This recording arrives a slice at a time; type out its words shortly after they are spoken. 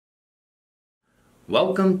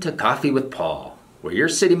Welcome to Coffee with Paul, where your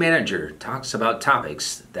city manager talks about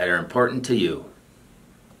topics that are important to you.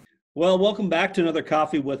 Well, welcome back to another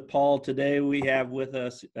Coffee with Paul. Today we have with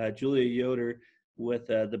us Julia Yoder with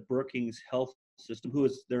the Brookings Health System, who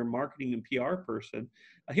is their marketing and PR person,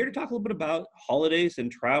 here to talk a little bit about holidays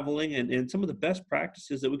and traveling and some of the best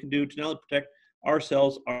practices that we can do to not only protect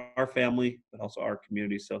ourselves, our family, but also our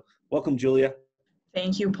community. So welcome, Julia.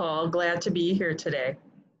 Thank you, Paul. Glad to be here today.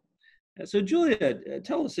 So Julia,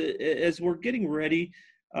 tell us, as we're getting ready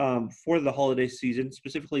for the holiday season,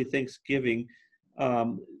 specifically Thanksgiving,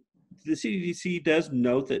 um, the CDC does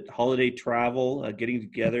note that holiday travel, getting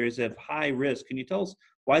together is of high risk. Can you tell us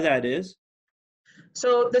why that is?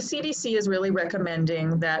 So the CDC is really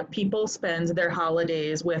recommending that people spend their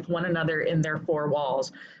holidays with one another in their four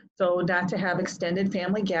walls. So not to have extended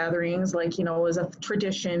family gatherings like, is a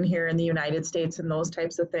tradition here in the United States and those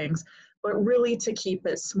types of things, but really to keep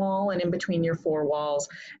it small and in between your four walls.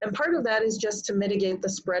 And part of that is just to mitigate the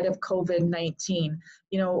spread of COVID-19.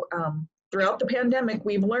 Throughout the pandemic,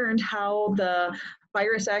 we've learned how the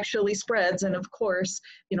virus actually spreads. And of course,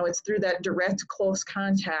 it's through that direct close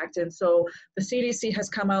contact. And so the CDC has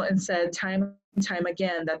come out and said time and time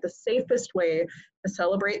again that the safest way to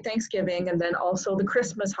celebrate Thanksgiving and then also the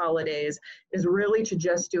Christmas holidays is really to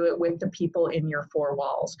just do it with the people in your four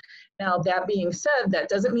walls. Now, that being said, that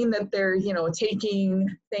doesn't mean that they're, taking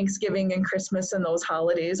Thanksgiving and Christmas and those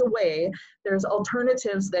holidays away. There's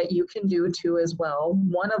alternatives that you can do too as well.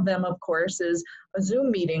 One of them, of course, is a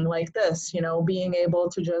Zoom meeting like this, being able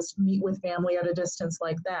to just meet with family at a distance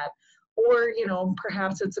like that. Or,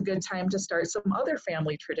 perhaps it's a good time to start some other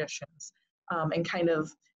family traditions and kind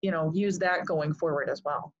of, use that going forward as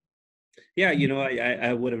well. Yeah,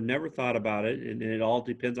 I would have never thought about it, and it all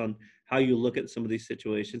depends on how you look at some of these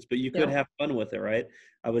situations, but you could Yep. have fun with it, right?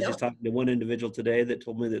 I was just Yep. talking to one individual today that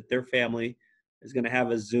told me that their family is going to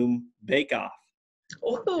have a Zoom bake-off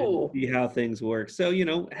and Oh, see how things work. So,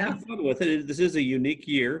 yeah. have fun with it. This is a unique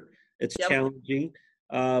year. It's Yep. challenging,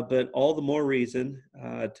 but all the more reason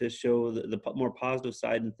to show the more positive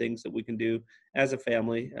side and things that we can do as a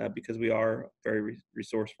family because we are very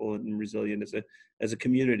resourceful and resilient as a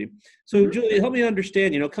community. So, Mhm. Julie, help me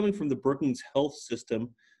understand. Coming from the Brookings Health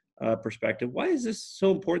System perspective, why is this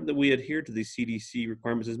so important that we adhere to these CDC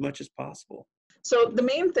requirements as much as possible? So the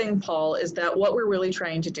main thing, Paul, is that what we're really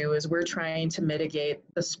trying to do is we're trying to mitigate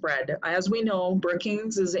the spread. As we know,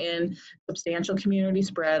 Brookings is in substantial community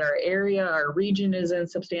spread. Our area, our region is in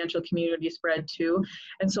substantial community spread too.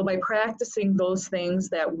 And so by practicing those things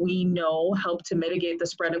that we know help to mitigate the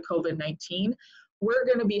spread of COVID-19, we're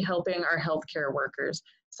going to be helping our healthcare workers.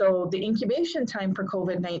 So the incubation time for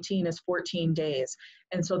COVID-19 is 14 days.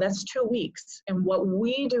 And so that's 2 weeks. And what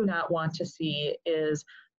we do not want to see is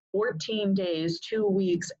 14 days, 2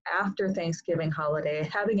 weeks after Thanksgiving holiday,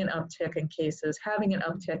 having an uptick in cases, having an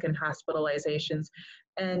uptick in hospitalizations,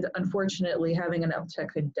 and unfortunately having an uptick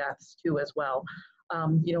in deaths too as well.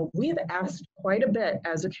 We've asked quite a bit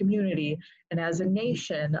as a community and as a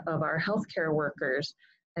nation of our healthcare workers,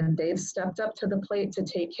 and they've stepped up to the plate to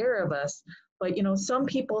take care of us. But some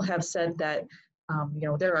people have said that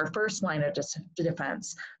they're our first line of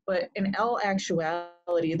defense, but in all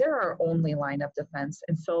actuality, they're our only line of defense.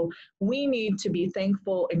 And so we need to be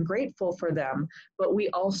thankful and grateful for them, but we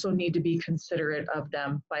also need to be considerate of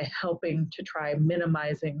them by helping to try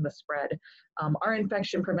minimizing the spread. Our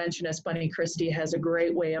infection preventionist, Bunny Christie, has a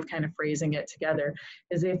great way of kind of phrasing it together,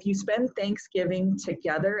 is if you spend Thanksgiving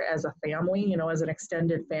together as a family, as an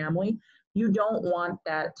extended family, you don't want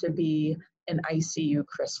that to be an ICU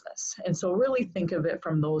Christmas. And so really think of it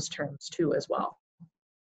from those terms too as well.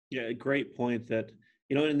 Yeah, great point that,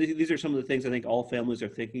 and these are some of the things I think all families are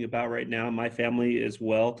thinking about right now. My family as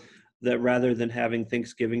well, that rather than having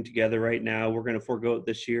Thanksgiving together right now, we're going to forego it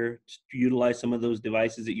this year to utilize some of those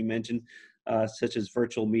devices that you mentioned, such as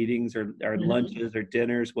virtual meetings or Mhm. lunches or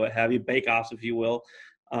dinners, what have you, bake-offs, if you will.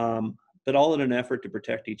 But all in an effort to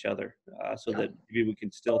protect each other so Yeah. that maybe we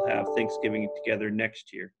can still have Thanksgiving together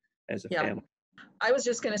next year as a Yeah. family. I was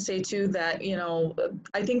just going to say too that,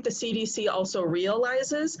 I think the CDC also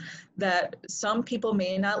realizes that some people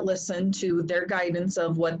may not listen to their guidance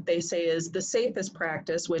of what they say is the safest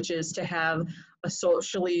practice, which is to have a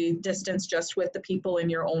socially distance just with the people in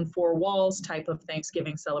your own four walls type of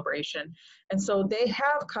Thanksgiving celebration. And so they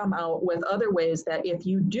have come out with other ways that if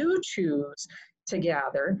you do choose to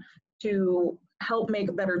gather, to help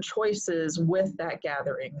make better choices with that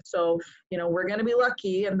gathering. So we're going to be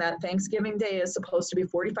lucky in that Thanksgiving Day is supposed to be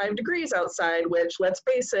 45 degrees outside, which, let's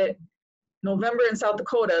face it, November in South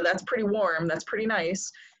Dakota, that's pretty warm. That's pretty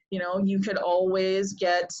nice. You could always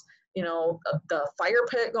get the fire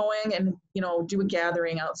pit going and, do a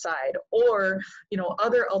gathering outside. Or,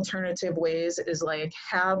 other alternative ways is like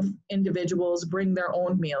have individuals bring their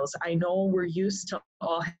own meals. I know we're used to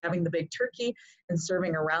all having the big turkey and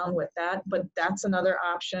serving around with that, but that's another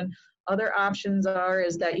option. Other options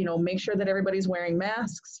is that, make sure that everybody's wearing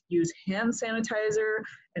masks, use hand sanitizer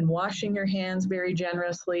and washing your hands very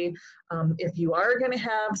generously. If you are going to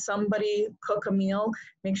have somebody cook a meal,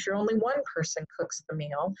 make sure only one person cooks the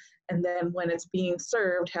meal. And then when it's being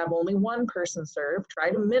served, have only one person serve. Try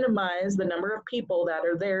to minimize the number of people that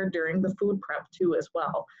are there during the food prep too as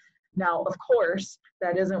well. Now, of course,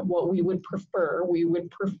 that isn't what we would prefer. We would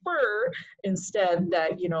prefer instead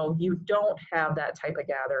that, you don't have that type of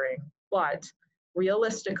gathering. But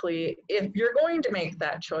realistically, if you're going to make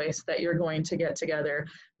that choice that you're going to get together,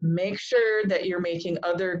 make sure that you're making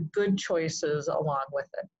other good choices along with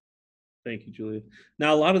it. Thank you, Julia.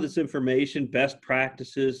 Now, a lot of this information, best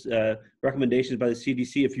practices, recommendations by the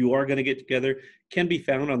CDC, if you are going to get together, can be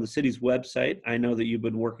found on the city's website. I know that you've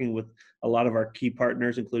been working with a lot of our key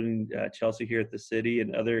partners, including Chelsea here at the city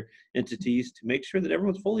and other entities, to make sure that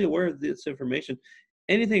everyone's fully aware of this information.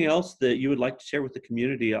 Anything else that you would like to share with the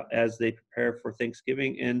community as they prepare for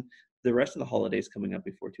Thanksgiving and the rest of the holidays coming up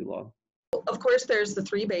before too long? Of course, there's the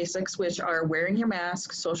three basics, which are wearing your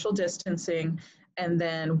mask, social distancing, and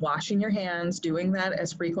then washing your hands, doing that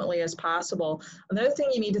as frequently as possible. Another thing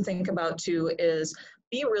you need to think about too is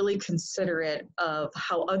be really considerate of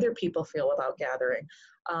how other people feel about gathering.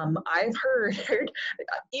 I've heard,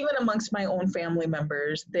 even amongst my own family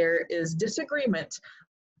members, there is disagreement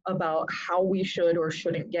about how we should or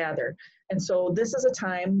shouldn't gather. And so this is a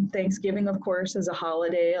time, Thanksgiving, of course, is a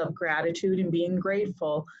holiday of gratitude and being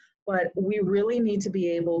grateful. But we really need to be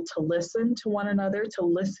able to listen to one another, to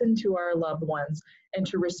listen to our loved ones, and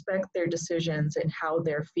to respect their decisions and how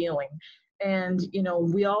they're feeling. And,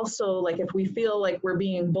 we also, like, if we feel like we're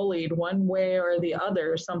being bullied one way or the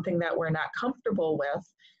other, something that we're not comfortable with,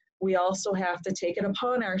 we also have to take it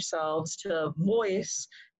upon ourselves to voice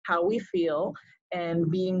how we feel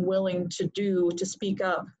and being willing to speak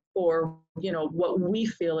up for, what we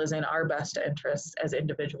feel is in our best interests as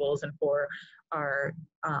individuals and for our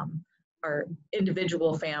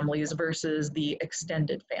individual families versus the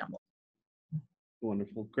extended family.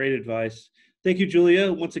 Wonderful. Great advice. Thank you,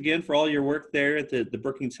 Julia, once again for all your work there at the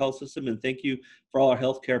Brookings Health System. And thank you for all our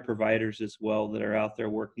healthcare providers as well that are out there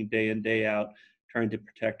working day in, day out, trying to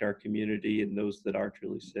protect our community and those that are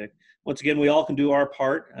truly sick. Once again, we all can do our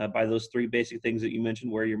part by those three basic things that you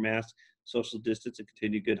mentioned: wear your mask, social distance, and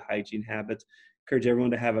continue good hygiene habits. Encourage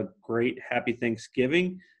everyone to have a great, happy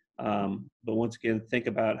Thanksgiving. But once again, think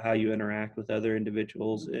about how you interact with other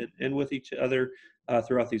individuals and with each other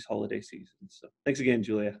throughout these holiday seasons. So thanks again,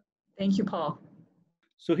 Julia. Thank you, Paul.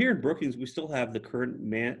 So here in Brookings, we still have the current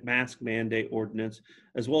mask mandate ordinance,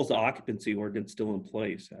 as well as the occupancy ordinance still in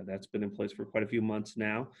place. That's been in place for quite a few months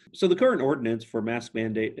now. So the current ordinance for mask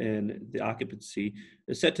mandate and the occupancy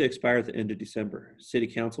is set to expire at the end of December. City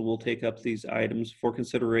Council will take up these items for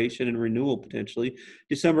consideration and renewal potentially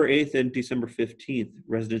December 8th and December 15th.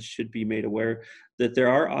 Residents should be made aware that there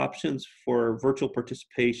are options for virtual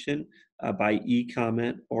participation by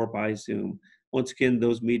e-comment or by Zoom. Once again,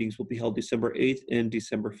 those meetings will be held December 8th and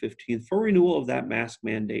December 15th for renewal of that mask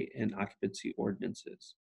mandate and occupancy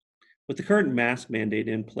ordinances. With the current mask mandate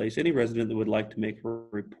in place, any resident that would like to make a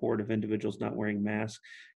report of individuals not wearing masks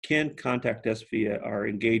can contact us via our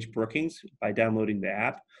Engage Brookings by downloading the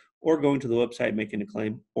app or going to the website making a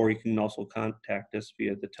claim, or you can also contact us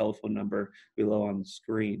via the telephone number below on the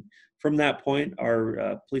screen. From that point,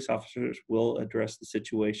 our police officers will address the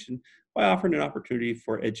situation by offering an opportunity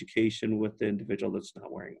for education with the individual that's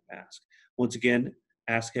not wearing a mask. Once again,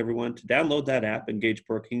 ask everyone to download that app, Engage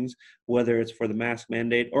Brookings, whether it's for the mask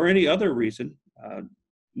mandate or any other reason,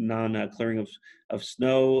 non-clearing of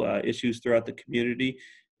snow, issues throughout the community.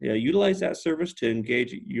 Utilize that service to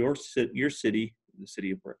engage your city, the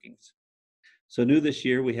city of Brookings. So new this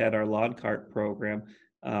year, we had our lawn cart program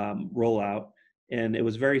roll out, and it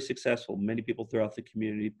was very successful. Many people throughout the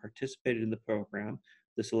community participated in the program.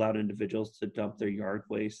 This allowed individuals to dump their yard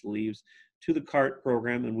waste, leaves to the cart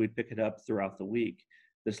program, and we'd pick it up throughout the week.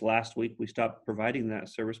 This last week, we stopped providing that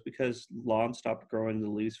service because lawns stopped growing. The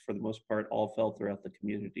leaves, for the most part, all fell throughout the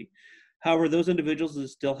community. However, those individuals that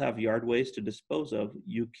still have yard waste to dispose of,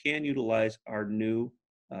 you can utilize our new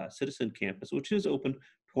Citizen Campus, which is open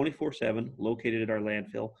 24/7, located at our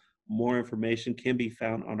landfill. More information can be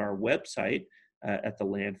found on our website at the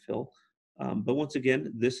landfill. But once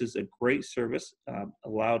again, this is a great service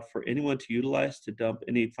allowed for anyone to utilize to dump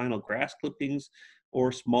any final grass clippings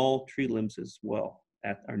or small tree limbs as well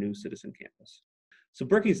at our new Citizen Campus. So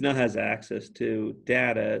Brookings now has access to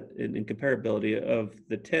data and comparability of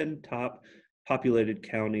the 10 top populated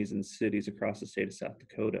counties and cities across the state of South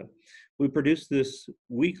Dakota. We produce this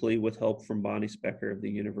weekly with help from Bonnie Specker of the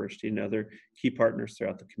university and other key partners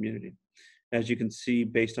throughout the community. As you can see,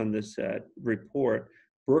 based on this report,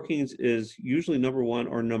 Brookings is usually number one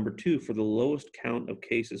or number two for the lowest count of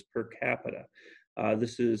cases per capita.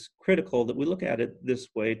 This is critical that we look at it this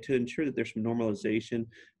way to ensure that there's some normalization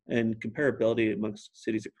and comparability amongst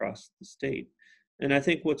cities across the state. And I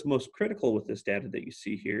think what's most critical with this data that you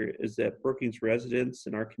see here is that Brookings residents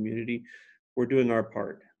in our community, we're doing our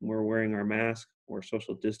part. We're wearing our mask, we're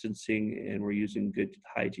social distancing, and we're using good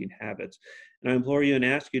hygiene habits. And I implore you and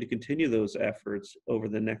ask you to continue those efforts over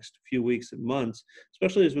the next few weeks and months,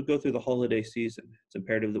 especially as we go through the holiday season. It's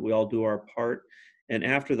imperative that we all do our part. And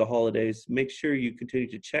after the holidays, make sure you continue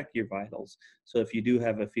to check your vitals. So if you do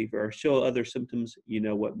have a fever or show other symptoms, you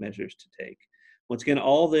know what measures to take. Once again,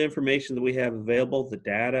 all the information that we have available, the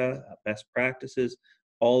data, best practices,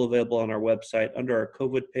 all available on our website under our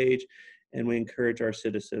COVID page. And we encourage our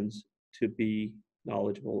citizens to be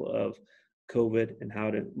knowledgeable of COVID and how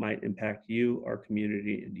it might impact you, our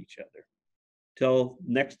community, and each other. Till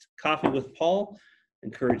next Coffee with Paul,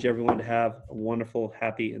 encourage everyone to have a wonderful,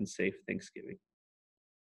 happy, and safe Thanksgiving.